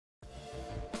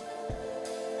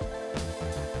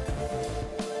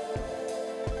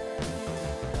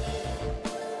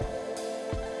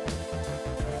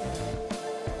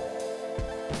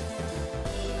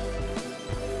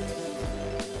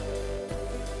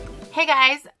Hey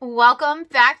guys, welcome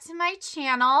back to my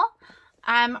channel.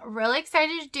 I'm really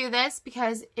excited to do this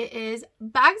because it is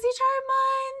BoxyCharm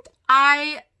month.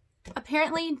 I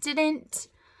apparently didn't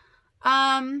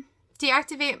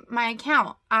deactivate my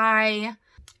account. I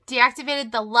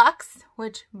deactivated the Luxe,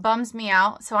 which bums me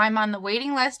out. So I'm on the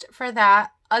waiting list for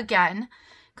that again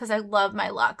because I love my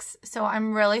Luxe. So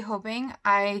I'm really hoping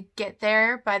I get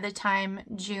there by the time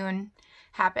June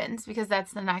happens because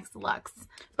that's the next Luxe.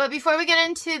 But before we get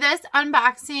into this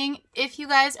unboxing, if you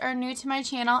guys are new to my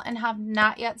channel and have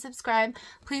not yet subscribed,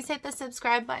 please hit the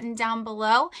subscribe button down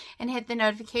below and hit the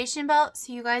notification bell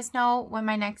so you guys know when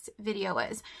my next video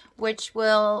is, which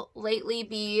will lately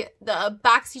be the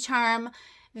BoxyCharm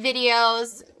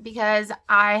videos because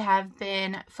I have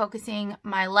been focusing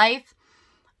my life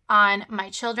on my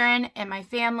children and my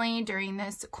family during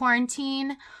this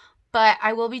quarantine. But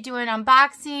I will be doing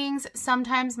unboxings.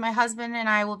 Sometimes my husband and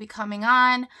I will be coming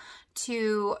on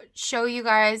to show you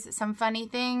guys some funny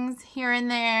things here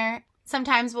and there.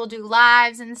 Sometimes we'll do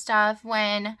lives and stuff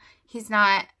when he's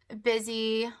not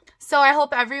busy. So I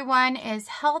hope everyone is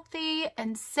healthy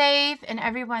and safe and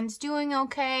everyone's doing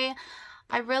okay.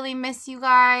 I really miss you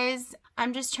guys.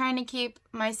 I'm just trying to keep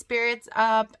my spirits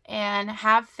up and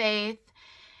have faith.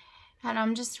 And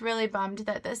I'm just really bummed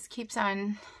that this keeps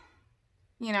on,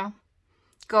 you know,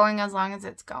 going as long as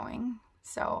it's going.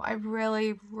 So I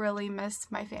really, really miss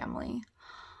my family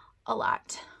a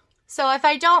lot. So if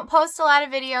I don't post a lot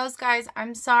of videos, guys,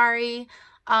 I'm sorry.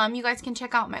 You guys can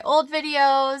check out my old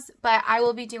videos, but I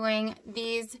will be doing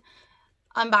these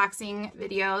unboxing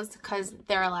videos because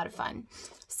they're a lot of fun.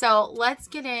 So let's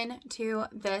get into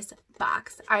this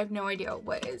box. I have no idea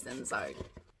what is inside.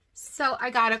 So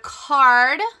I got a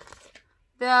card.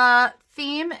 The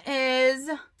theme is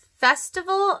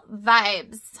Festival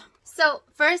Vibes. So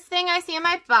first thing I see in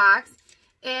my box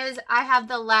is I have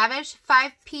the Lavish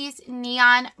 5-piece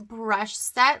neon brush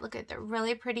set. Look at the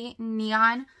really pretty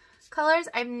neon colors.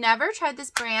 I've never tried this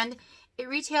brand. It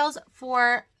retails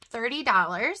for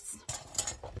 $30.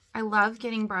 I love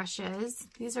getting brushes.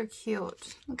 These are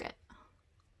cute. Look at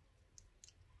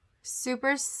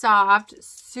super soft,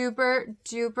 super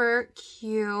duper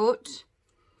cute.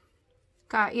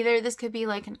 Got either this could be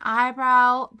like an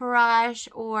eyebrow brush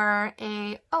or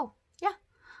a,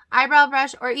 eyebrow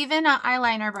brush or even an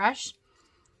eyeliner brush.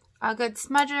 A good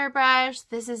smudger brush.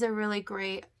 This is a really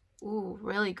great,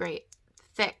 really great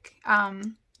thick,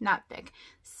 not thick,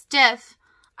 stiff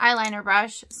eyeliner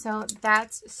brush. So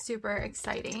that's super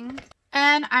exciting.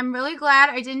 And I'm really glad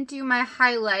I didn't do my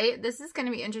highlight. This is going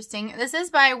to be interesting. This is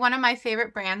by one of my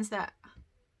favorite brands that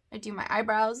I do my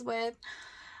eyebrows with.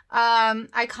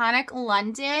 Iconic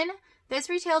London. This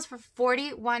retails for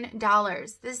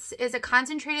 $41. This is a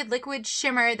concentrated liquid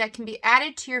shimmer that can be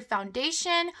added to your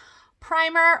foundation,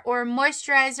 primer, or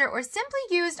moisturizer, or simply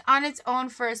used on its own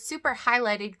for a super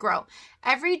highlighted glow.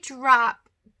 Every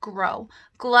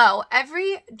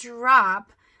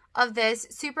drop of this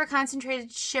super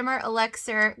concentrated shimmer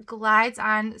elixir glides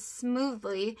on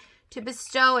smoothly to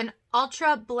bestow an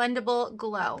ultra blendable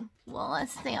glow. Well,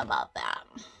 let's see about that.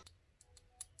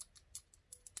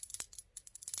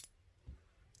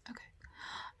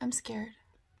 I'm scared.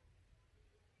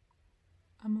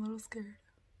 I'm a little scared.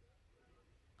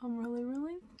 I'm really,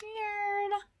 really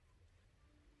scared.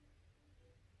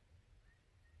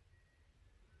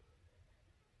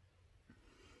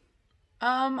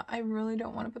 I really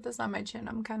don't want to put this on my chin.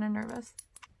 I'm kind of nervous.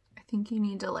 I think you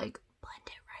need to like blend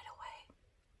it right away.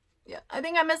 Yeah, I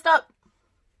think I messed up.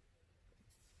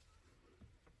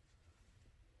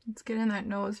 Let's get in that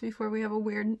nose before we have a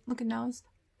weird looking nose.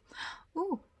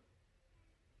 Ooh.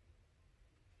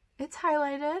 It's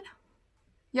highlighted.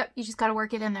 Yep, you just got to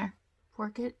work it in there.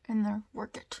 Work it in there.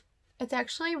 Work it. It's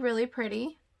actually really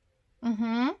pretty.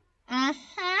 I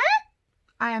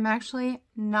am actually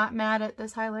not mad at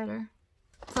this highlighter.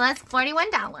 So that's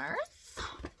 $41.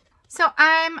 So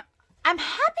I'm happy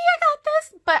I got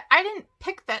this, but I didn't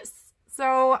pick this.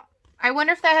 So I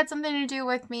wonder if that had something to do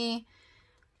with me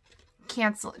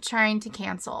trying to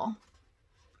cancel.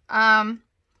 But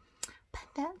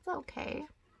that's okay.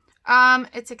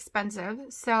 It's expensive.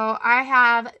 So I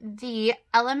have the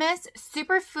Elemis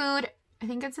Superfood, I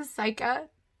think it's a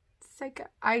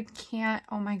I can't,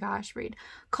 oh my gosh, read.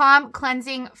 Calm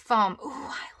Cleansing Foam. Ooh,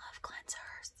 I love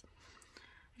cleansers.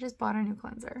 I just bought a new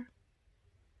cleanser,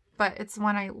 but it's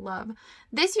one I love.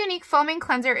 This unique foaming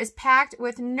cleanser is packed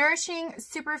with nourishing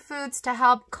superfoods to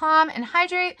help calm and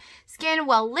hydrate skin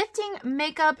while lifting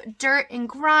makeup, dirt, and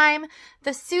grime.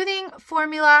 The soothing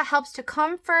formula helps to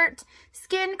comfort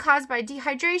skin caused by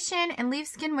dehydration and leave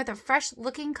skin with a fresh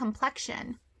looking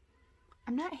complexion.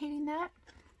 I'm not hating that.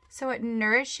 So it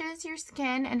nourishes your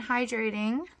skin and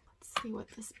hydrating. Let's see what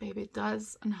this baby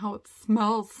does and how it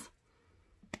smells.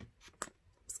 I'm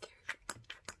scared.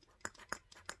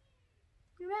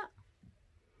 Look at that.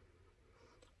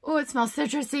 Oh, it smells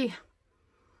citrusy.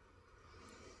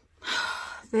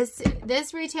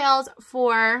 This retails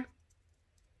for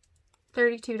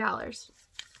 $32.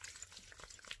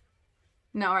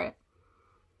 No, right?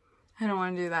 I don't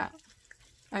want to do that.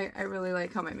 I really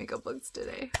like how my makeup looks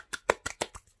today.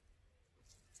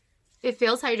 It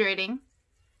feels hydrating.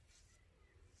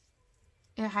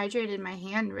 It hydrated my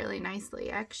hand really nicely,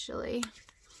 actually.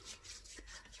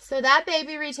 So that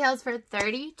baby retails for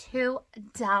 $32.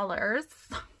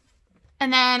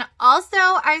 And then also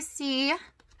I see,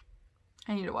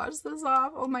 I need to wash this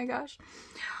off. Oh my gosh.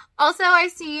 Also, I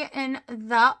see in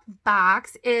the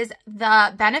box is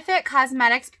the Benefit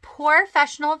Cosmetics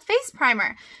Professional Face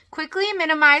Primer. Quickly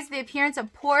minimize the appearance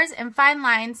of pores and fine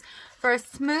lines for a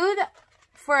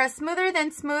smoother than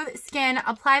smooth skin.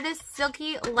 Apply this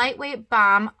silky, lightweight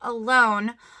balm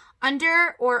alone,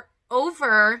 under or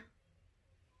over.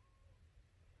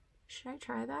 Should I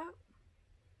try that?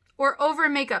 Or over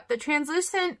makeup. The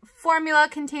translucent formula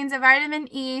contains a vitamin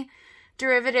E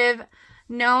derivative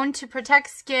known to protect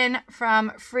skin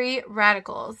from free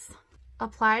radicals.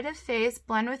 Apply to face,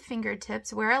 blend with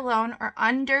fingertips, wear alone or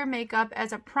under makeup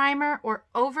as a primer or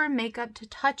over makeup to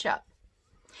touch up.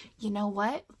 You know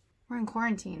what? We're in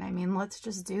quarantine. I mean, let's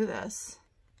just do this.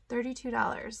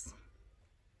 $32.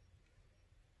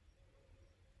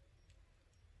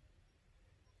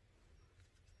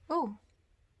 Oh.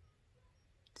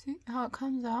 See how it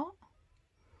comes out?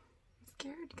 I'm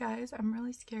scared, guys. I'm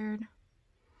really scared.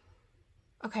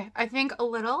 Okay, I think a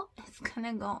little is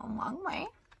gonna go a long way.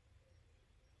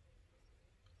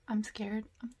 I'm scared.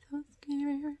 I'm so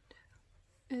scared.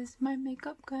 Is my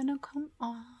makeup gonna come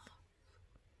off?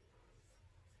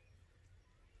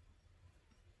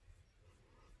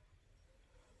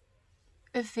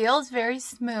 It feels very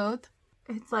smooth.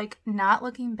 It's like not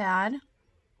looking bad,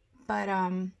 but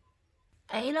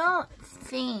I don't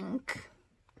think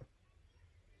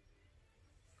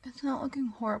it's not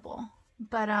looking horrible.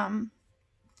 But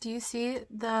do you see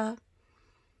the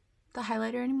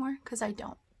highlighter anymore? Because I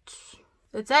don't.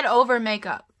 It said over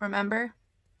makeup, remember?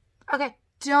 Okay,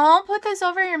 don't put this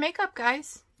over your makeup,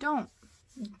 guys. Don't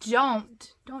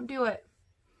do it.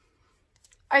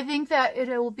 I think that it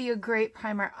will be a great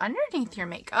primer underneath your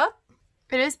makeup.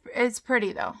 It's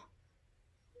pretty though.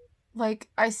 Like,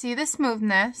 I see the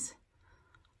smoothness,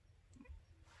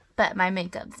 but my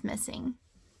makeup's missing.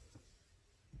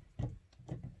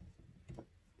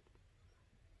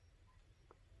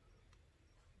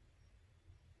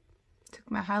 Took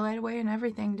my highlight away and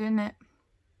everything, didn't it?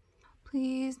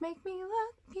 Please make me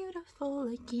look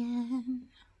beautiful again.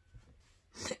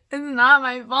 It's not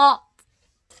my fault.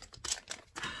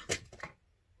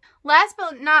 Last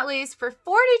but not least, for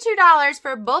 $42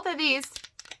 for both of these,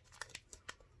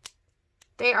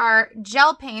 they are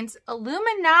gel paints,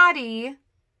 Illuminati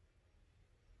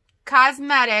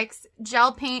Cosmetics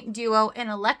Gel Paint Duo in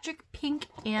electric pink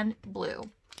and blue.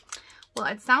 Well,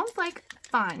 it sounds like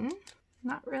fun.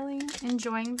 Not really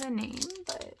enjoying the name,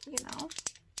 but you know,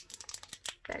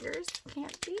 beggars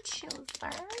can't be choosers.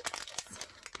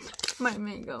 My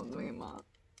makeup came off.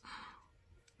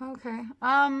 Okay.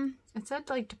 It said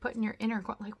like to put in your inner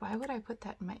corner. Like, why would I put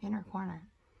that in my inner corner?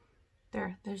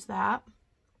 There's that.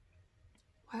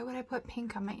 Why would I put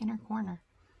pink on my inner corner?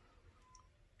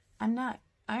 I'm not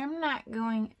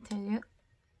going to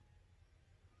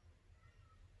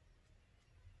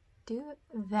do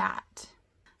that.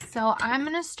 So I'm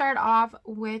going to start off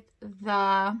with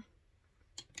the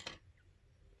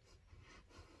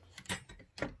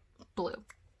blue.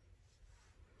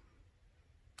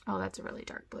 Oh, that's a really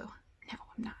dark blue. No,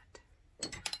 I'm not.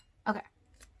 Okay.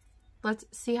 Let's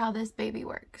see how this baby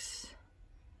works.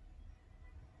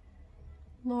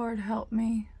 Lord help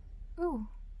me. Ooh,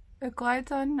 it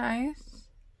glides on nice.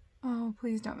 Oh,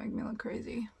 please don't make me look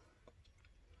crazy.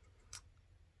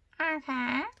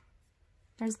 Okay.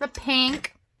 There's the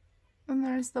pink. And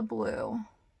there's the blue.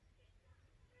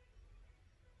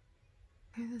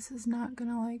 Okay, this is not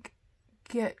gonna like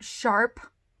get sharp.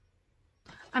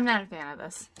 I'm not a fan of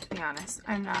this, to be honest.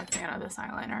 I'm not a fan of this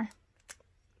eyeliner.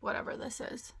 Whatever this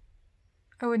is.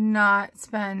 I would not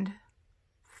spend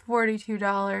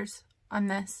 $42 on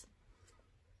this.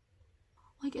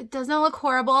 Like, it doesn't look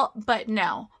horrible, but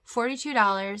no.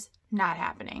 $42, not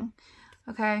happening.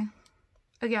 Okay?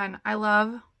 Again, I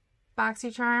love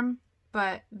BoxyCharm,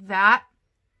 but that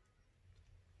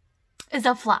is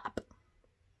a flop.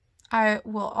 I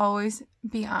will always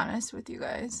be honest with you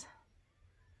guys.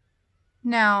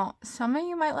 Now, some of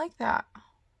you might like that.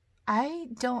 I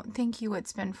don't think you would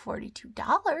spend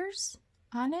 $42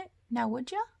 on it. Now,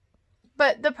 would you?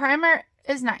 But the primer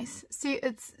is nice. See,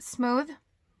 it's smooth.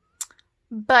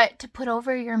 But to put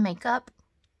over your makeup,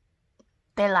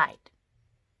 they lied.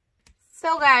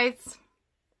 So guys,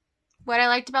 what I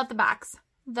liked about the box,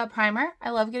 the primer. I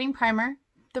love getting primer.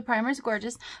 The primer is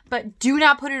gorgeous. But do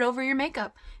not put it over your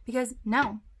makeup. Because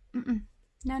no.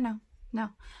 No.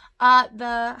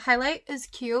 The highlight is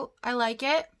cute. I like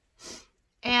it.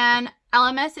 And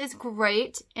LMS is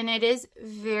great. And it is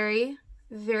very,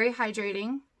 very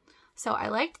hydrating. So I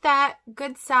liked that.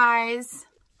 Good size.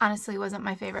 Honestly, wasn't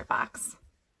my favorite box.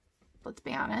 Let's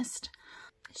be honest.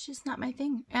 It's just not my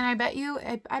thing. And I bet you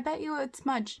it's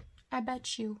smudge. I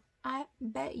bet you.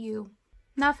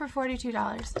 Not for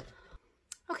 $42.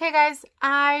 Okay, guys.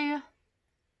 I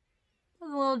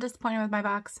was a little disappointed with my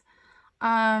box.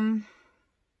 I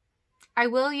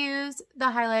will use the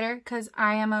highlighter because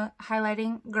I am a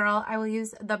highlighting girl. I will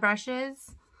use the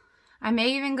brushes. I may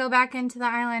even go back into the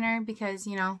eyeliner because,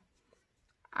 you know,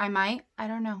 I might. I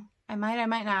don't know. I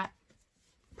might not.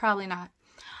 Probably not.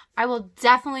 I will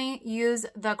definitely use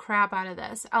the crap out of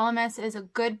this. LMS is a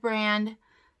good brand.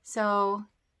 So,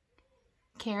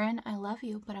 Karen, I love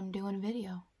you, but I'm doing a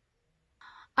video.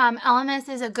 LMS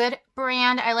is a good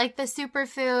brand. I like the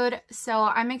superfood, so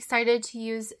I'm excited to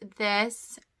use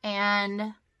this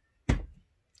and,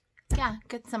 yeah,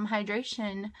 get some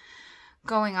hydration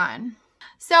going on.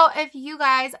 So if you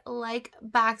guys like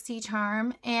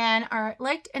BoxyCharm and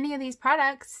liked any of these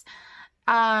products,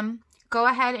 go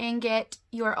ahead and get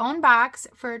your own box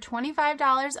for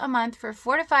 $25 a month for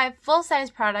 4 to 5 full-size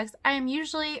products. I am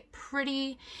usually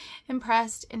pretty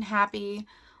impressed and happy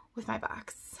with my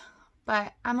box.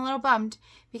 But I'm a little bummed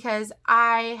because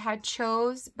I had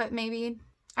chose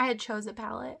a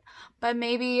palette. But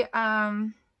maybe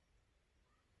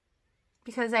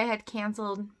because I had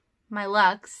canceled my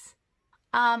Luxe.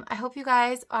 I hope you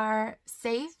guys are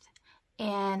safe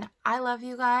and I love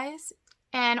you guys.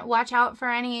 And watch out for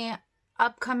any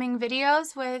upcoming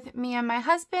videos with me and my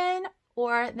husband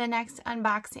or the next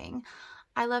unboxing.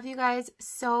 I love you guys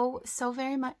so, so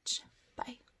very much.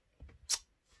 Bye.